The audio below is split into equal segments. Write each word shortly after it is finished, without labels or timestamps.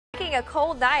tracking a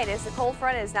cold night as the cold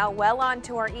front is now well on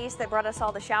to our east that brought us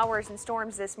all the showers and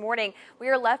storms this morning. We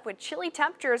are left with chilly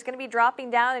temperatures going to be dropping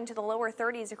down into the lower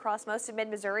 30s across most of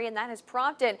mid-Missouri, and that has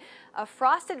prompted a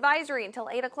frost advisory until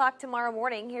 8 o'clock tomorrow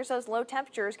morning. Here's those low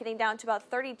temperatures getting down to about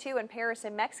 32 in Paris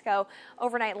and Mexico.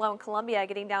 Overnight low in Columbia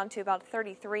getting down to about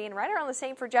 33, and right around the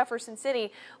same for Jefferson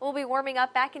City. We'll be warming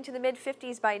up back into the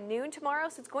mid-50s by noon tomorrow,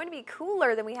 so it's going to be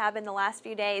cooler than we have in the last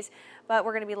few days, but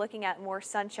we're going to be looking at more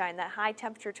sunshine. That high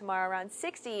temperature tomorrow around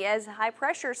 60 as high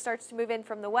pressure starts to move in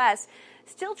from the west.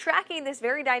 Still tracking this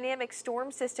very dynamic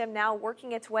storm system now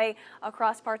working its way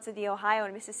across parts of the Ohio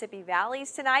and Mississippi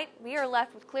valleys tonight. We are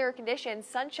left with clearer conditions.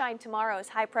 Sunshine tomorrow as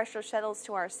high pressure settles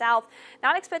to our south.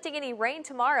 Not expecting any rain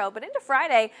tomorrow, but into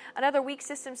Friday, another weak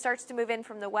system starts to move in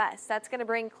from the west. That's going to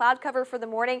bring cloud cover for the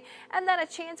morning and then a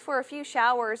chance for a few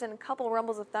showers and a couple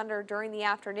rumbles of thunder during the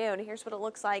afternoon. Here's what it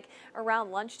looks like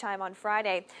around lunchtime on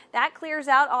Friday. That clears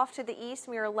out off to the east.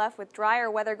 We are left with drier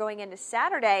weather going into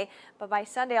Saturday, but by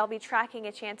Sunday I'll be tracking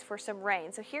a chance for some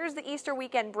rain. So here's the Easter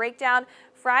weekend breakdown.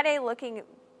 Friday looking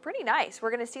pretty nice.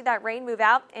 We're going to see that rain move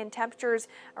out and temperatures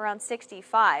around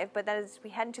 65, but as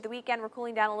we head into the weekend, we're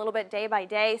cooling down a little bit day by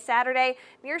day. Saturday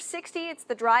near 60. It's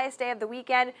the driest day of the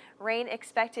weekend. Rain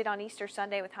expected on Easter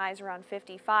Sunday with highs around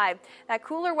 55. That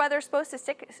cooler weather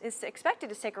is expected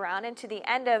to stick around into the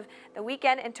end of the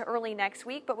weekend into early next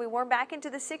week, but we warm back into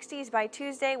the 60s by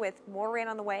Tuesday with more rain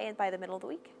on the way and by the middle of the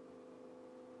week.